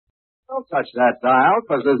Don't touch that dial,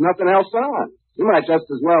 because there's nothing else on. You might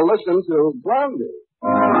just as well listen to Blondie.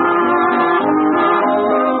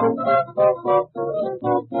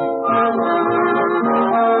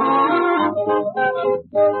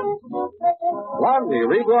 Blondie,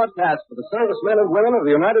 rebroadcast for the servicemen and women of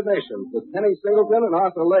the United Nations, with Penny Singleton and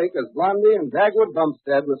Arthur Lake as Blondie and Dagwood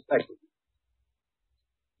Bumstead, respectively.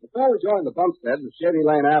 Before we join the Bumsteads at Shady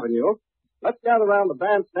Lane Avenue, let's gather around the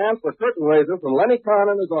bandstand for Curtain Raiser from Lenny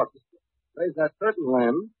Kahn and his orchestra. Raise that curtain,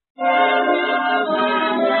 Len.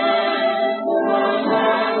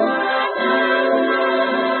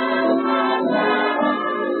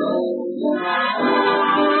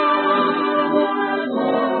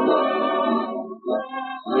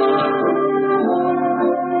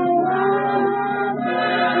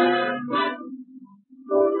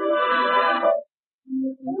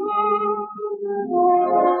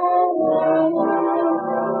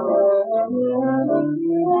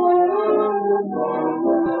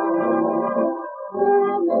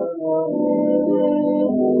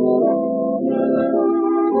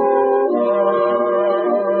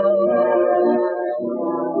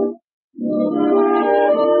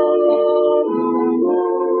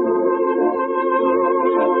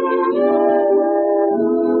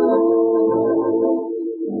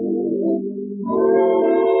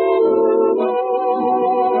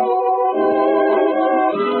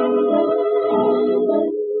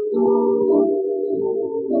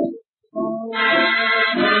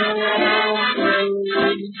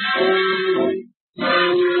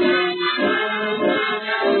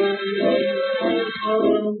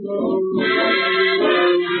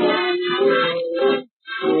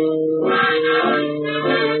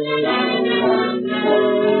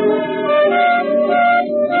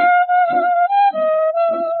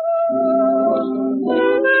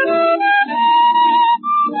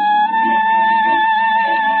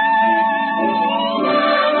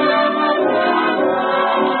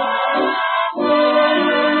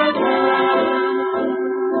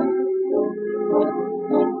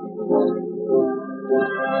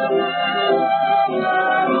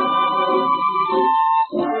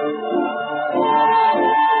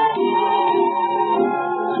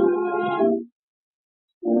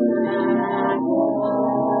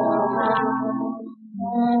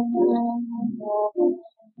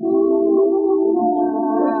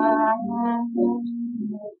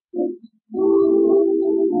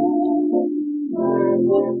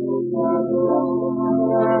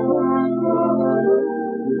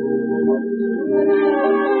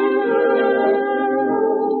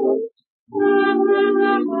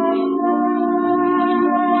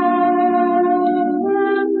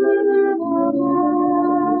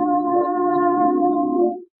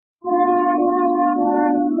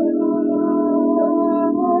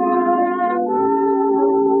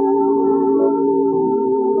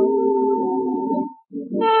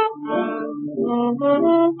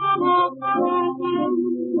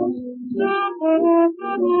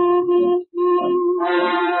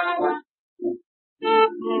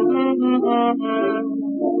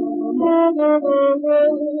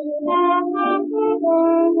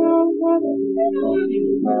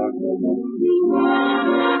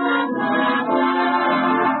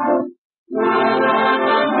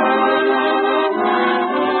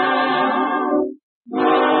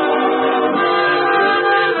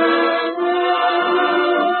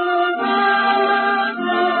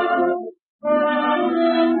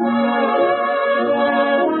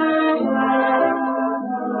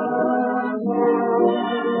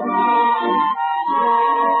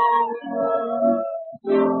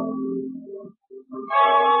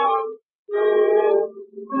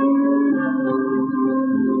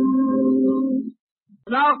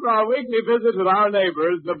 Now for our weekly visit with our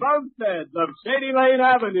neighbors, the Bumsteads of Shady Lane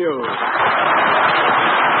Avenue.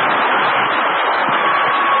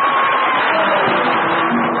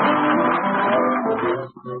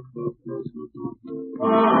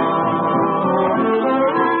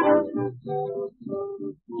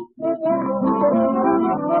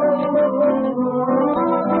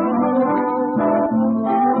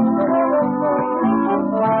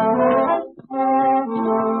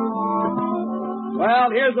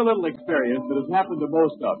 Well, here's a little experience that has happened to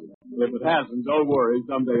most of you. If it hasn't, don't worry,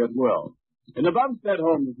 someday it will. In the Bumstead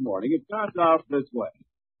home this morning, it starts out this way.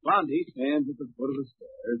 Blondie stands at the foot of the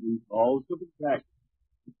stairs and calls to the taxi.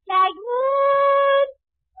 Dagwood!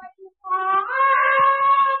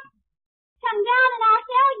 Come down and I'll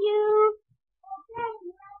tell you.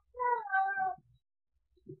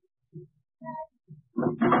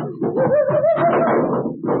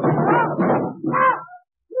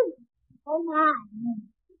 Oh, my.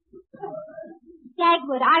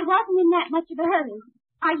 Dagwood, I wasn't in that much of a hurry.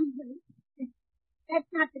 Are you hurt? That's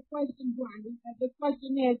not the question, Blondie. The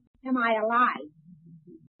question is, am I alive?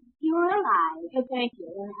 You're alive. Thank you.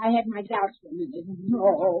 I had my doubts for a minute.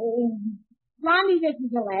 Oh. Blondie, this is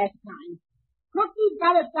the last time. Cookie's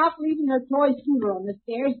got to stop leaving her toy scooter on the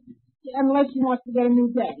stairs unless she wants to get a new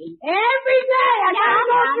daddy. Every day I gotta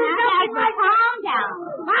go through something like that. Calm down.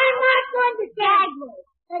 I'm not going to Dagwood.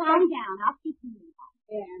 Calm down. I'll keep you in.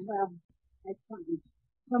 Yeah, well, that's funny.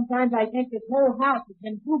 Sometimes I think this whole house has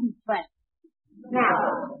been booby-trapped.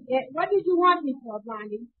 Now, what did you want me for,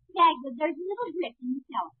 Blondie? Dagwood, there's a little drip in the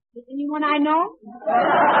cellar. Anyone I know?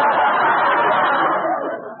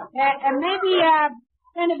 Maybe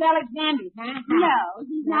friend of Alexander's, huh? No,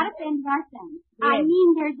 he's not a friend of our son. Yes. I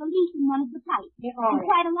mean, there's a leak in one of the pipes. And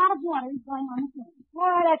quite a lot of water is going on the floor.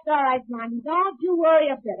 Oh, that's all right, Blondie. Don't you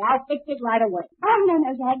worry a bit. I'll fix it right away. Oh, no,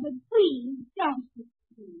 Dagwood, please don't fix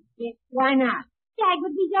it. Why not?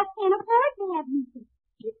 Dagwood, we just can't afford to have you fix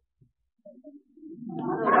it.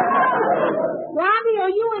 Blondie,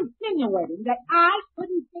 are you insinuating that I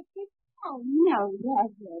couldn't fix it? Oh, no,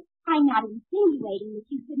 Dagwood. I'm not insinuating that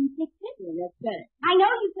you couldn't fix it. Well, that's it. I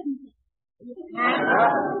know you couldn't fix it.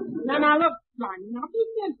 Now, look, Blondie, now be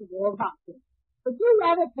sensible about this. Would you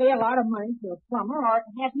rather pay a lot of money to a plumber or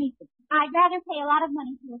have me fix it? I'd rather pay a lot of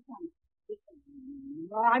money to a plumber.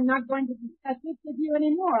 Well, I'm not going to discuss this with you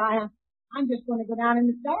anymore. I'm just going to go down in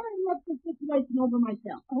the cellar and look the situation over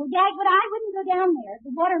myself. Oh, Dagwood, I wouldn't go down there.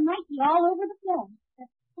 The water might be all over the floor.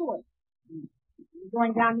 That's good. I'm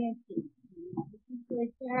going down there and see.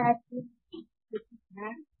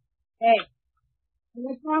 Hey,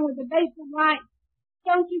 what's wrong with the basement light?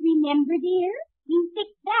 Don't you remember, dear? You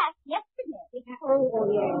fixed that yesterday. Oh,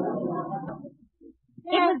 yeah.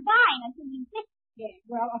 It was fine until you fixed it. Yeah,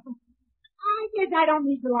 well, I guess I don't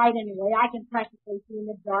need the light anyway. I can practically see in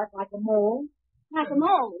the dark like a mole. Like a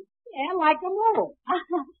mole? Yeah, like a mole.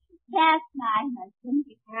 That's my husband.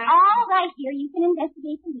 All right, dear, you can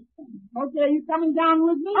investigate the leak. Okay, are you coming down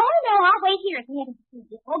with me? Oh, no, I'll wait here at the head of the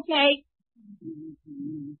studio. Okay.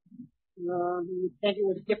 You said it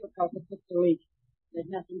was difficult to fix the leak. There's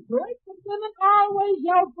nothing to it, but women always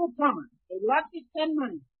yell for plumbers. They love to spend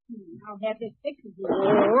money. I'll have this fixed.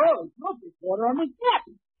 Oh, look, there's water on my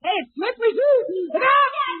step. Hey, it's slippery too. Look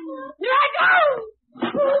out! Here I go!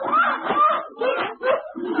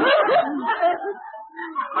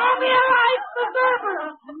 Call me a life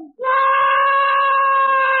preserver!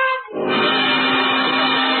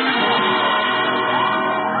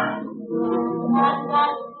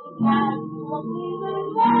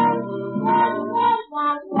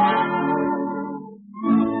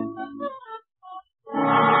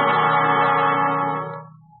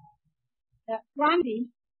 Blondie.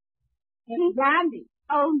 Blondie.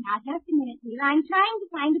 Oh, now, just a minute, dear. I'm trying to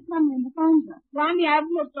find a plumber in the phone book. Blondie, I've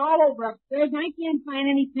looked all over upstairs and I can't find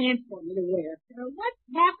any pants for me to wear. What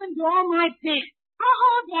happened to all my pants?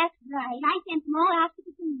 Oh, that's right. I sent them all out to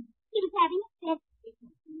the cleaner. He was having a fit.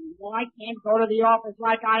 Well, I can't go to the office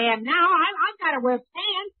like I am now. I've got to wear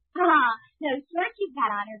pants. Those shorts you've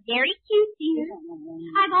got on are very cute, dear.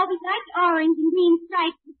 I've always liked orange and green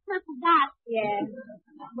stripes with purple dots. Yeah.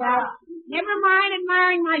 Well, never mind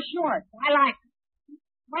admiring my shorts. I like them.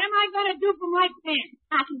 What am I going to do for my pants?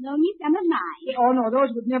 I can loan you some of mine. Oh, no,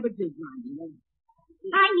 those would never do, Blondie.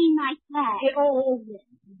 I mean my flag. Oh, yeah.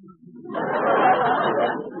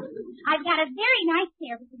 I've got a very nice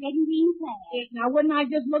pair with the red and green flag. Now, wouldn't I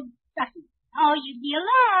just look sucky? Oh, you'd be a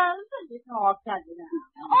love. Oh, cut it out.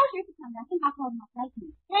 Oh, here's the plumber. I think I'll call him up right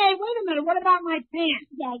now. Hey, wait a minute. What about my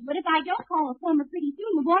pants? But if I don't call a plumber pretty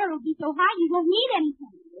soon, the water will be so high you won't need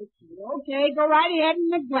anything. Okay, go right ahead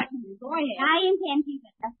and neglect me. Go ahead. I intend to,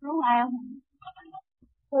 but just for a while.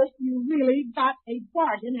 First, you really got a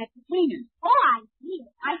bargain at the cleaner's. Oh, I see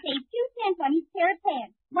it. I saved 2 cents on each pair of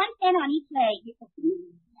pants, 1 cent on each leg.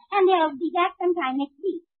 And they'll be back sometime next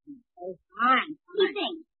week. Oh, fine. He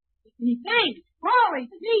thinks. He thinks. Holy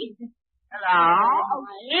jeez. Hello.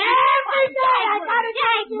 Every day I gotta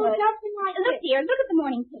do something like this. Look, dear, look at the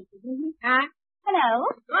morning papers. Huh? Hello.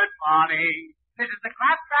 Good morning. This is the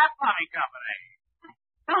Claptrap Plumbing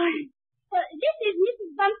Company. Well, this is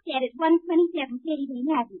Mrs. Bumstead at 127 Katy Lane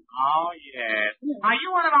Avenue. Oh, yes. Are you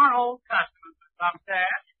one of our old customers, Miss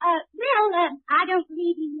Bumstead? I don't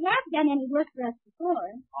believe you have done any work for us before.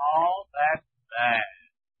 Oh, that's bad.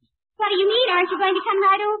 What do you mean? Aren't you going to come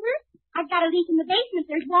right over? I've got a leak in the basement.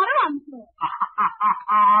 There's water on the floor.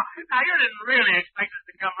 Now, you didn't really expect us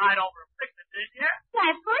to come right over and fix it, did you?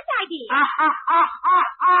 Why, of course I did.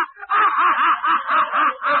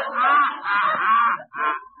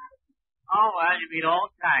 Oh, well, you meet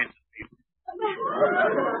all kinds of people.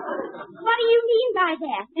 What do you mean by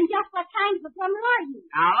that? And just what kind of a plumber are you?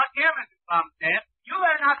 Now, look here, Mrs. Bumstead. You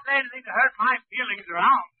better not say anything to hurt my feelings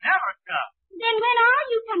around. Never, sir. Then when are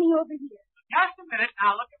you coming over here? Just a minute.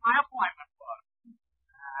 Now, look at my appointment book.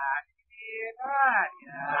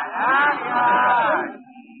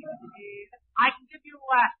 I can give you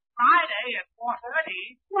Friday at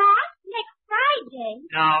 4:30. What? Next Friday?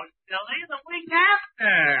 No, silly, the week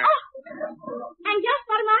after. Oh. And just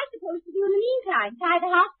what am I supposed to do in the meantime? Tie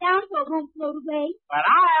the house down so it won't float away? But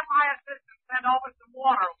I'll have my assistant send over some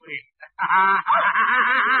water wings.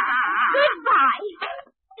 Goodbye.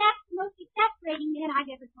 That's the most exasperating man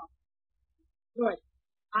I've ever talked to. Good.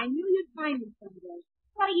 I knew you'd find him someday.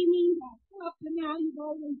 What do you mean, Dad? Well, up to now, you've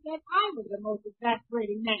always said I was the most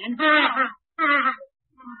exasperating man.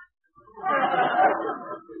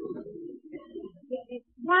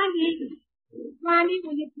 Blondie,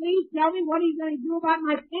 will you please tell me what he's going to do about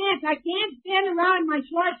my pants? I can't stand around in my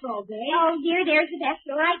shorts all day. Oh, dear, there's the best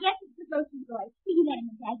store. I guess it's the grocery store. You met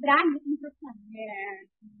him, Dad, but I'm looking for some. Yeah.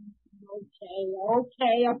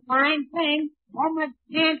 Okay, a fine thing. All my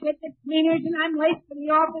pants at the cleaners, and I'm late for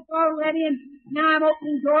the office already, and now I'm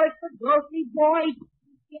opening doors for grocery boys.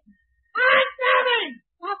 I'm coming!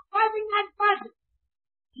 Stop buzzing that buzzer.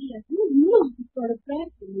 Yes, you moved the sort of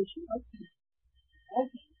pants in your shorts.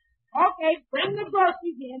 Okay, bring the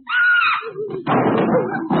groceries in.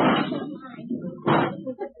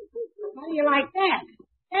 How do you like that?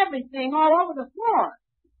 Everything all over the floor.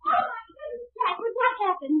 Oh, my goodness, Dad, what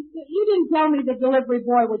happened? You didn't tell me the delivery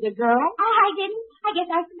boy was a girl. Oh, I didn't. I guess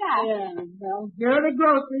I forgot. Yeah, well, here are the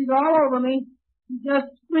groceries all over me. You just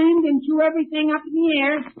screamed and threw everything up in the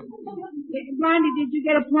air. Blondie, did you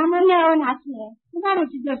get a plumber? No, not yet. Well, why don't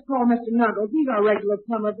you just call Mr. Nuggles? He's our regular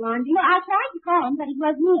plumber, Blondie. No, I tried to call him, but he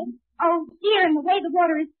wasn't in. Oh, dear, and the way the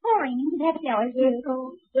water is pouring into that cellar.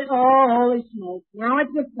 Holy smoke. Now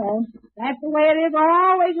it's the phone. That's the way it is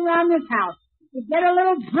always around this house. You get a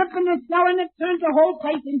little drip in the cellar and it turns the whole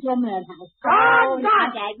place into a madhouse. Oh,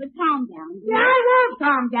 God, Dagwood, calm down. Yeah, I will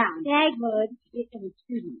calm down. Dagwood.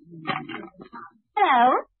 Excuse me.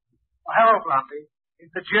 Hello? Well, hello, Blondie.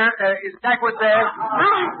 Is Dagwood there?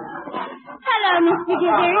 Hello, Mr.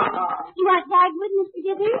 Dithers. You want Dagwood, Mr.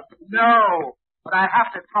 Dithers? No, but I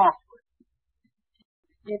have to talk to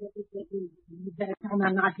him. You better tell him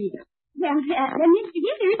I'm not here. Well, Mr.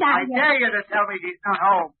 Dithers, I dare you to tell me he's not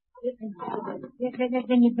home.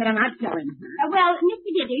 Then you better not tell him. Well, Mr.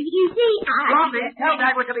 Dithers, you see, Blondie, tell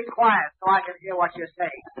Dagwood to be quiet so I can hear what you're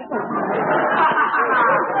saying.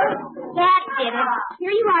 That did it.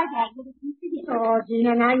 Here you are, Dagwood. It's Mr. Dithers. Oh,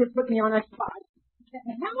 Gina, now you put me on a spot.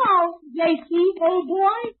 Hello, J.C., old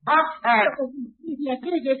boy. Bumstead. Yes,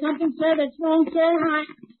 is there something, sir, that's wrong, sir? Huh?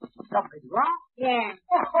 Something wrong? Yeah.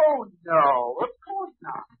 Oh, no, of course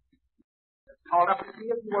not. Called up to see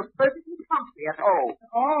if you were perfectly comfy at home.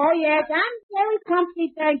 Oh, yes, I'm very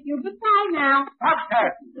comfy, thank you. Goodbye now.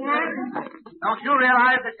 Bumstead. Yeah? Don't you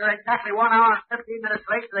realize that you're exactly 1 hour and 15 minutes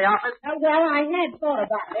late to the office? Well, I had thought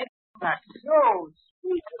about it. That's so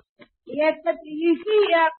sweet. Yes, but you see,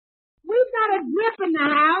 we've got a grip in the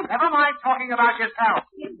house. Never mind talking about yourself.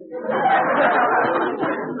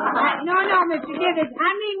 No, Mr. Givens.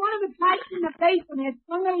 I mean, one of the pipes in the basement has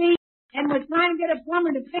sprung a leak, and we're trying to get a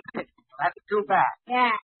plumber to fix it. That's too bad.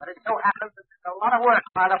 Yeah. But it so happens that there's a lot of work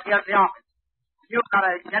right up here at the office. You've got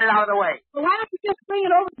to get it out of the way. Well, why don't you just bring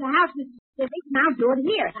it over to the house, Mr. Givens, and I'll do it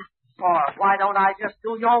here. Or why don't I just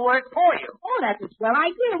do your work for you? Oh, that's a swell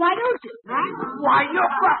idea. Why don't you? Huh? Why, you're...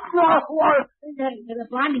 The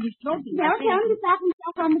Blondie is choking. Well, tell him to slap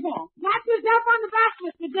himself on the back. Slap yourself on the back,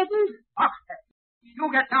 Mr. Givens. Okay. You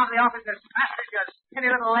get down to the office as fast as your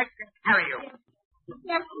skinny little legs can carry you.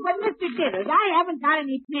 Yeah, but Mr. Givens, I haven't got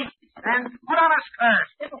any pants. Then put on a skirt.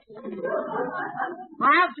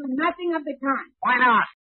 I'll do nothing of the kind. Why not?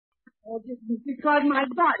 Oh, just because my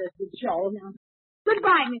daughters would show. Now,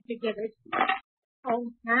 goodbye, Mr. Givens. Oh,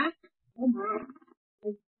 huh? Oh, my.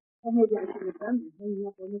 Oh, maybe I should have done this. Hanging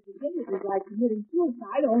up on Mr. Givens is like committing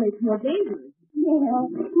suicide, only it's more dangerous. Yeah.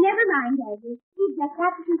 Never mind, Dagwood. We've just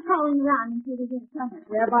got to keep calling around until we get a plumber.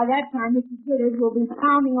 Yeah, by that time, Mr. Givens will be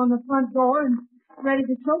pounding on the front door and ready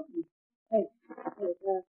to choke me. Hey,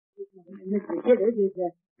 Mr. Givens is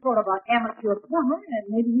sort of an amateur plumber, and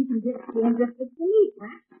maybe you can get him just to sleep,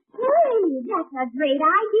 huh? Hey, that's a great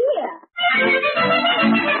idea.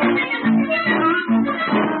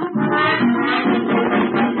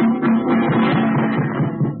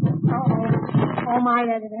 Oh, my,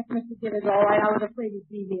 that's Mr. Givens, all right. I was afraid he'd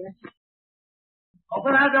be here.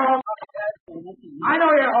 Open that door. I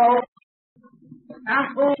know you're home.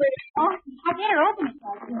 Now, hold it. Oh, I better open it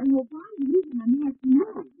first. You're going to use my nasty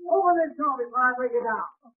move. Open this door before I break it down.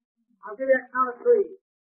 I'll give you a count of 3.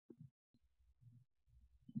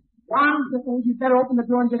 1. You better open the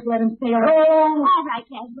door and just let him stay alone. 2. All right,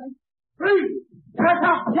 Dagwood. 3. Get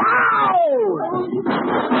up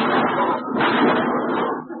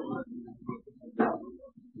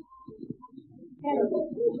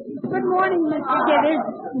Good morning, Mr. Gibbons.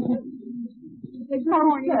 Good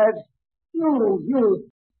morning. You.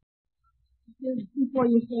 Just before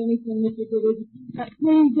you say anything, Mr. Gibbons,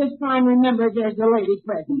 please just try and remember there's a lady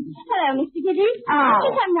present. Hello, Mr. Gibbons. Oh.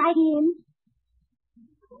 You come right in.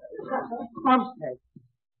 Bumstead.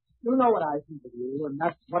 You know what I think of you, and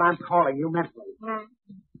that's what I'm calling you mentally.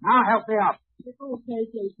 Now help me up. Okay,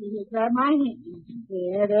 Casey, here, grab my hand.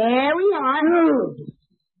 There we are.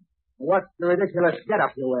 What's the ridiculous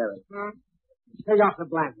getup you're wearing? Take off the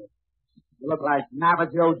blanket. You look like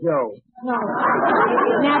Navajo Joe. No.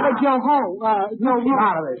 Navajo. Out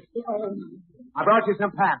of it. I brought you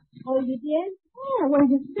some pants. Oh, you did? Oh, well,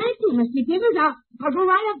 just thank you, Mr. Gibbons. I'll go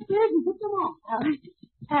right upstairs and put them on.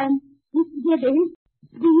 Mr. Gibbons,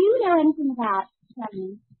 do you know anything about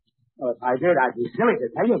plumbing? Well, if I did, I'd be silly to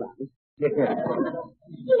tell you about it. You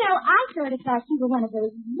know, I sort of thought you were one of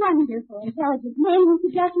those wonderful, intelligent men who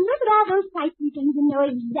could just look at all those pipes and things and know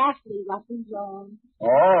exactly what was wrong.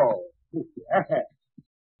 Oh, yes.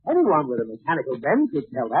 Anyone with a mechanical bend could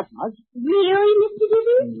tell that much. Really, Mr.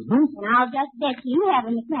 Gibbons? Mm-hmm. And I'll just bet you have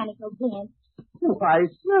a mechanical bent. Why,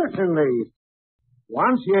 certainly.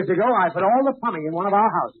 Once, years ago, I put all the plumbing in one of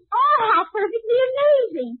our houses. Oh, how perfectly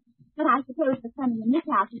amazing. But I suppose the plumbing in this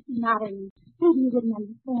house is too modern. Maybe you wouldn't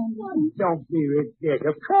understand it. Don't be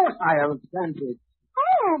ridiculous. Of course I understand it.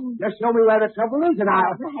 Oh. Just show me where the trouble is and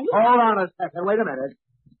I'll... Right. Hold on a second. Wait a minute.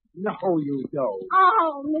 No, you don't.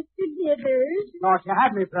 Oh, Mr. Dithers. Thought you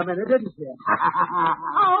had me for a minute, didn't you?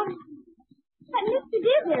 Oh, but Mr.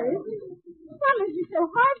 Dithers, plumbers are so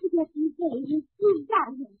hard to get these days. You've got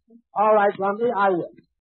to help us. All right, Blondie, I will.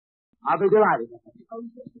 I'll be delighted.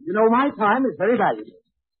 You know, my time is very valuable.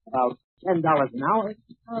 About $10 an hour.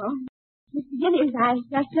 Oh, Mr. Dithers, I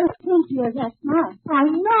just don't think you're that smart.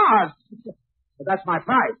 I'm not. But that's my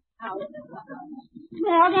price. Oh.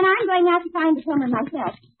 Well, then I'm going out to find the plumber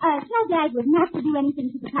myself. Tell Dagwood not to do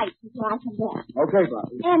anything to the pipes before I come back. Okay,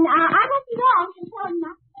 Blondie. And I won't be long and tell him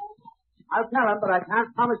not to. I'll tell him, but I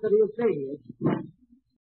can't promise that he'll stay here.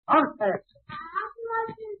 Okay.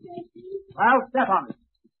 Well, step on it.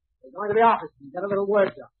 We're going to the office and get a little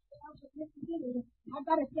work done. I've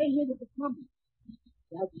got to stay here with the plumber.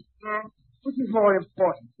 Which is more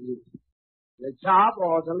important to you? The job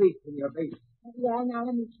or the leak in your basement? Well, now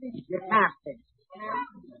let me think. You can't think.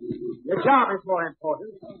 Your job is more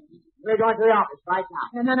important. We're going to the office right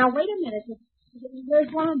now. Now, wait a minute. Where's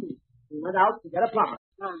Blondie? He went out to get a plumber.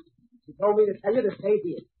 He told me to tell you to stay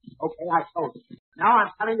here. Okay, I told you. Now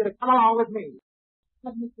I'm telling you to come along with me.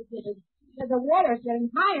 But, Mr. Gibbons, the water's getting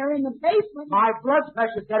higher in the basement. My blood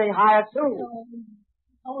pressure's getting higher, too.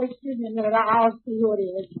 Oh, excuse me a minute. I'll see who it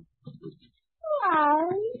is. Hi.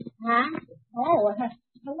 Huh? Oh,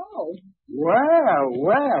 hello.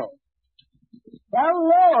 Well.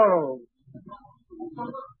 Hello.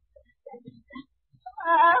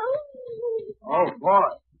 Oh, boy.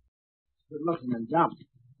 Good looking and dumb.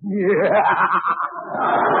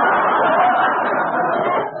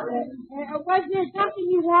 Was there something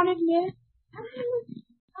you wanted, miss?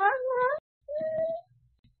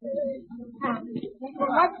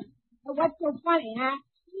 What's so funny, huh?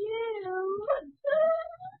 You.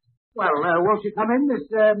 Well, won't you come in, Miss...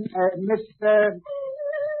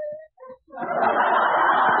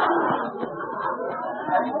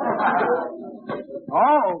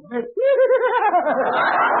 Oh, Miss...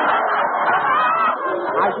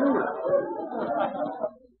 I do.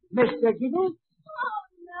 Mr. Giggles? Oh,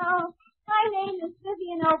 no. My name is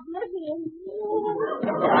Vivian Oblivion.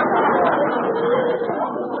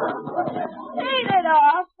 Take it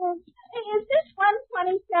off. Is this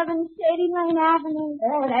 127 Shady Lane Avenue?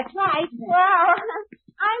 Oh, that's right. Well,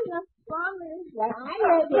 I'm the plumber. Well, I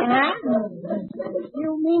heard you, huh?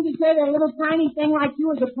 You mean to say that a little tiny thing like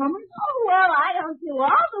you is a plumber? Oh, well, I don't do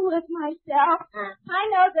all the work myself. I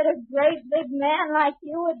know that a great big man like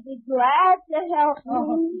you would be glad to help me.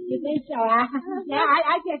 Oh, you think so, huh? Yeah,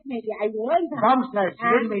 I guess maybe I would. Bumstead, she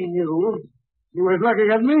didn't mean you. She was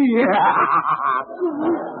looking at me.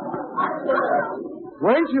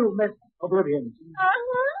 Weren't you, Miss Oblivion?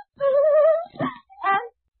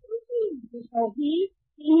 Oh, he's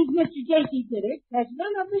Mr. J.C. Diddick,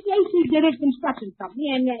 president of the J.C. Diddick Construction Company,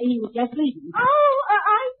 and he was just leaving. Oh,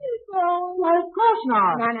 I do Well, of course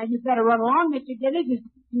not. Now, you better run along, Mr. Dillard.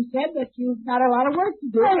 You said that you've got a lot of work to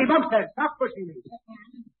do. Hey, Bumstead, stop pushing me.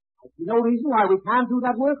 There's no reason why we can't do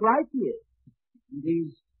that work right here. In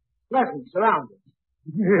these pleasant surroundings.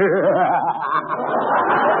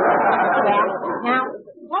 Now,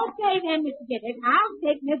 okay then, Mr. Dillard. I'll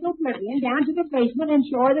take Miss Oblivion down to the basement and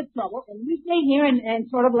show her the trouble, and you stay here and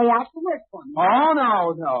sort of lay out the work for me. Oh,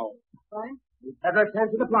 no. What? You'd better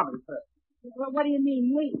attend to the plumbing first. What do you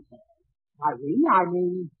mean, we? I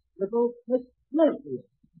mean little Miss Littlefield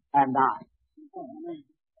and I.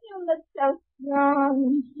 You look so strong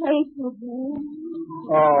and capable.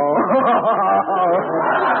 Oh.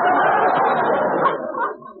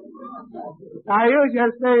 Now, you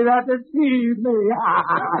just say that to tease me.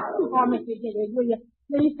 Oh, Mr. Dillard,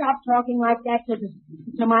 will you stop talking like that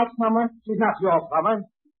to my plumber? She's not your plumber.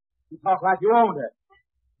 You talk like you owned her.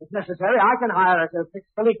 If necessary, I can hire her to fix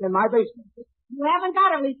the leak in my basement. You haven't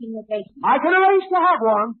got a leak in your basement. I can arrange to have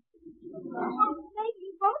one. Maybe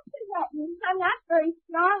you both can help me. I'm not very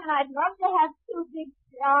strong, and I'd love to have two big,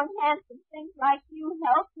 strong, handsome things like you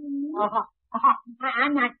helping me.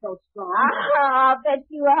 I'm not so strong. I'll bet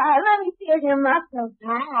you are. Let me feel your muscles.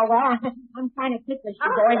 Oh, well, I'm kind of ticklish.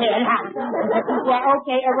 Go ahead. Yeah,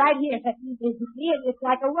 okay, right here. See, it's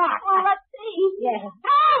like a rock. Oh, let's see. Yeah.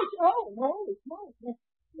 Oh, holy smoke.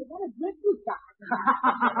 What a good you got.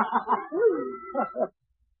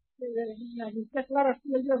 Just let her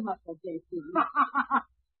feel your muscles, J.C.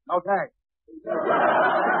 Okay.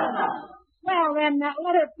 Well, then,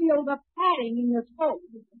 let her feel the padding in your toes.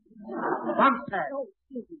 Bumstead.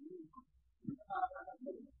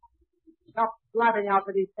 Stop blabbing out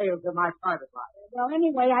the details of my private life. Well,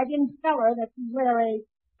 anyway, I didn't tell her that you wear a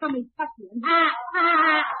tummy tuck-in.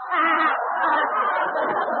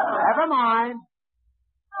 Never mind.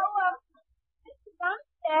 Mr.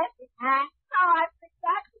 Bumstead. I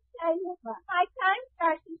forgot to tell you. My time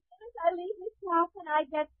starts as soon as I leave the shop, and I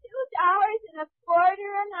get $2.25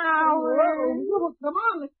 an hour. Well, come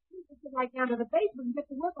on, let's get right down to the basement and get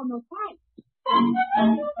to work on those pipes.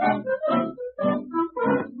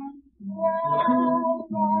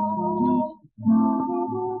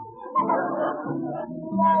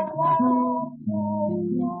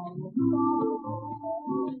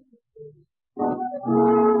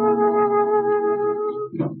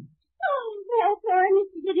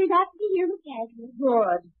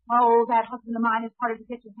 Good. Oh, that husband of mine is harder to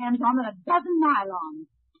get your hands on than a dozen nylons.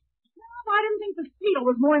 Well, I didn't think the steel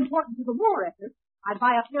was more important to the war effort. I'd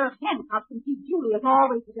buy a pair of handcuffs and keep Julius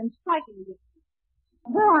always within striking distance.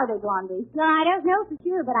 Where are they, Blondie? Well, I don't know for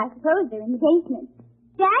sure, but I suppose they're in the basement.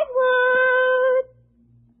 Dagwood!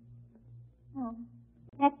 Oh,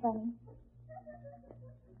 that's funny.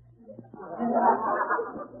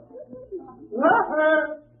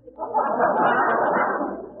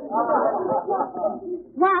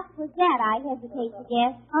 What was that, I hesitate to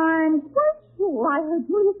guess? I'm quite sure I heard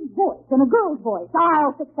Julius's voice and a girl's voice.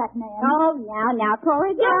 I'll fix that man. Oh, now,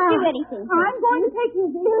 Corey, don't do anything. I'm going to take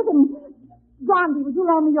his ears and... Blondie, would you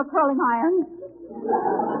loan me your curling iron?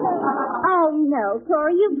 Oh, no,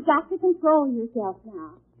 Corey, you've got to control yourself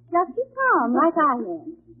now. Just be calm, like I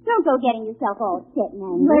am. Don't go getting yourself all upset and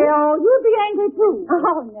angry. Well, you'd be angry, too.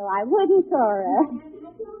 Oh, no, I wouldn't, Cora.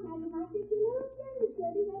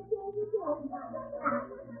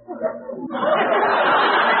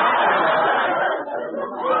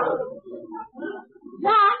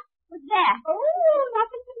 What was that? Oh,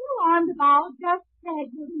 nothing to be alarmed about. Just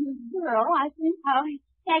Dagwood and his girl, I think. Oh,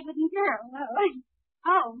 Dagwood and girl.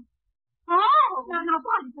 Oh. Now,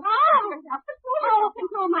 Blondie,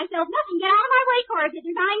 Control myself. Nothing. Get out of my way, Cora. I'm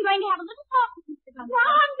going to have a little talk with Mr. Bumstead.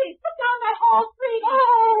 Blondie, put down that whole street.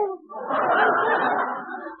 Oh.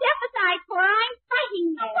 Step aside, Cora. I'm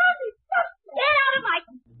fighting you. Blondie, get out of my...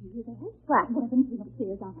 What? What happened to the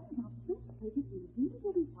upstairs? Now, just take it easy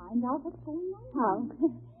until we find out what's going on. Oh.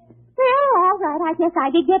 Well, all right. I guess I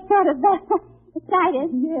did get sort of excited.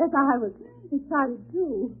 Yes, I was excited,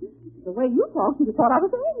 too. The way you talked, you thought I was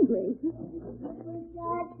angry.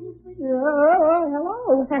 Oh,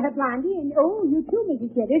 hello, Blondie. And, you too,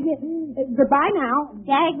 Mrs. Chitters. Goodbye now.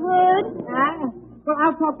 Dagwood. Well,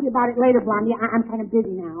 I'll talk to you about it later, Blondie. I'm kind of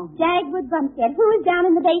busy now. Dagwood Bumstead. Who is down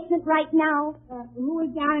in the basement right now? Who is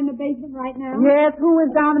down in the basement right now? Yes, who is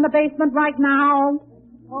down in the basement right now?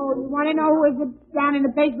 Oh, you want to know who is down in the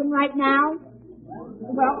basement right now?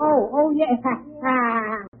 Well, yes.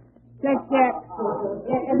 That's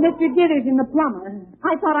Mr. Dithers and the plumber.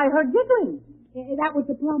 I thought I heard giggling. That was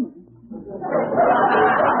the plumber.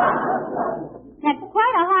 That's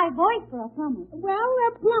quite a high voice for a plumber. Well,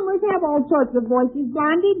 plumbers have all sorts of voices,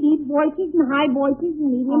 Blondie. Deep voices and high voices and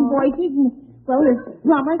medium voices and, Well, this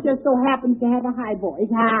plumber just so happens to have a high voice.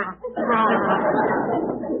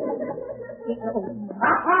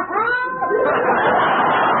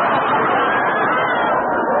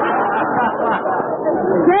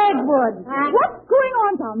 Dagwood, what's going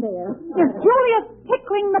on down there? Is Julius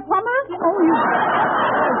tickling the plumber? Oh,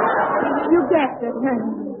 you guessed it.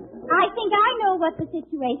 I think I know what the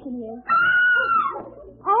situation is.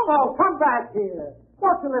 Oh, come back here.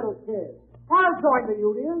 What's a little kid? I'll join the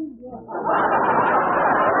union. Oh,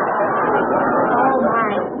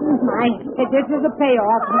 my. This is a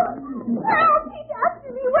payoff. Help! He's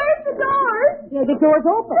after me. Where's the door? The door's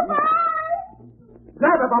open.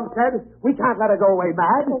 Grab her, Bumstead. We can't let her go away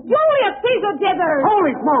mad. Julius, he's a dither.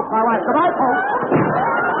 Holy smoke, my wife. Goodbye, folks.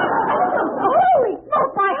 Holy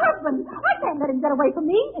smoke, my husband! I can't let him get away from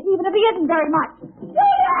me, even if he isn't very much.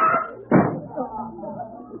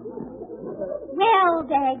 Well,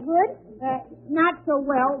 Dagwood. Not so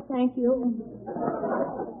well, thank you.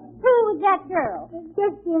 Who was that girl?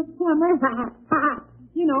 Just this plumber.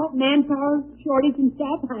 You know, manpower, shortage and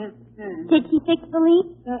stuff. Did she fix the leak?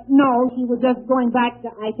 No, she was just going back,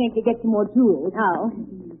 I think, to get some more tools. Oh.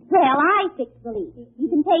 Well, I fixed the leak. You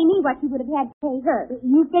can pay me what you would have had to pay her.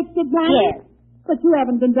 You fixed it, Granny? Yes. But you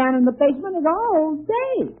haven't been down in the basement at all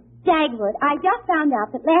day. Dagwood, I just found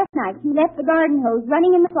out that last night you left the garden hose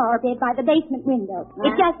running in the flower bed by the basement window.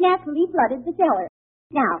 It just naturally flooded the cellar.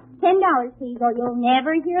 Now, $10, please, or you'll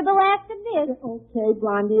never hear the last of this. Okay,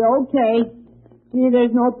 Blondie, okay. See,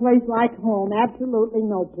 there's no place like home. Absolutely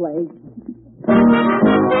no place.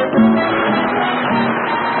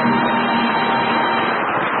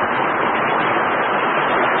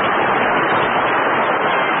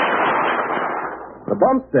 The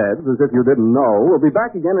Bumsteads, as if you didn't know, will be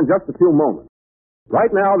back again in just a few moments.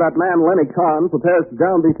 Right now, that man Lenny Kahn prepares to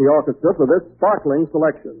downbeat the orchestra for this sparkling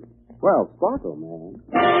selection. Well, sparkle, man.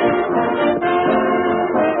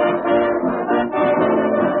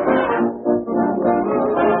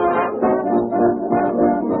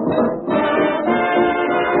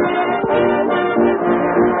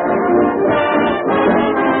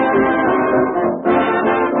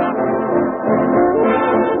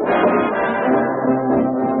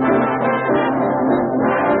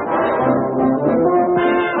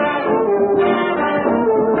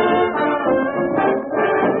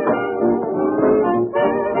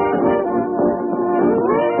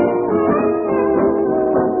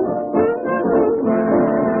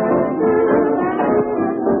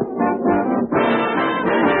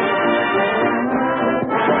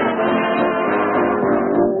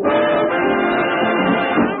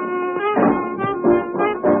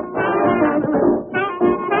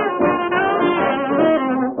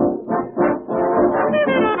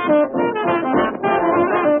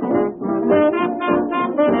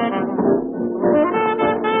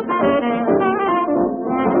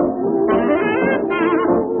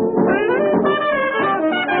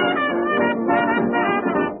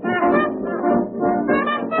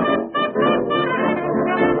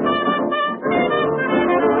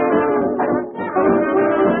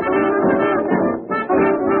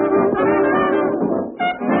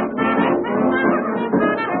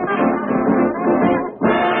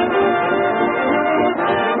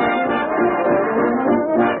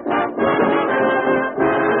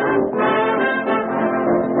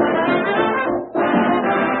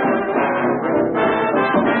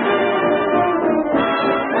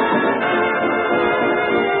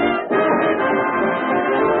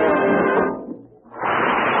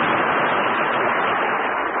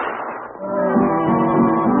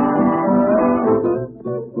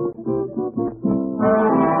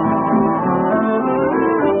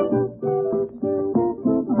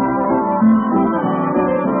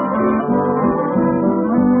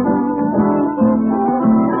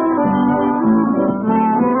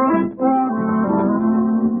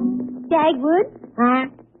 Dagwood?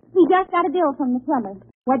 We just got a bill from the plumber.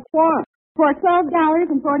 What for? For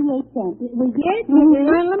 $12.48. We did?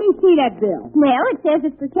 Let me see that bill. Well, it says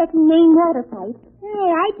it's for checking main water pipes. Hey,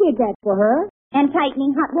 I did that for her. And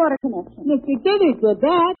tightening hot water connections. Mr. Dithers did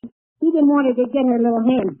that. He didn't want her to get her little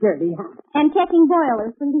hands dirty, huh? And checking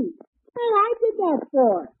boilers for leaks. Well, I did that for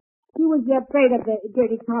her. She was afraid of the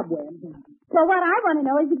dirty cobwebs. So what I want to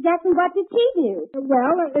know is exactly what did she do?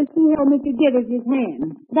 Well, she held Mr. Dithers'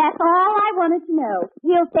 hand. That's all I wanted to know.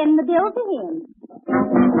 We'll send the bill to him.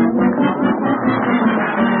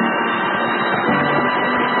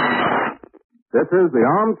 This is the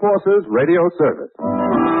Armed Forces Radio Service.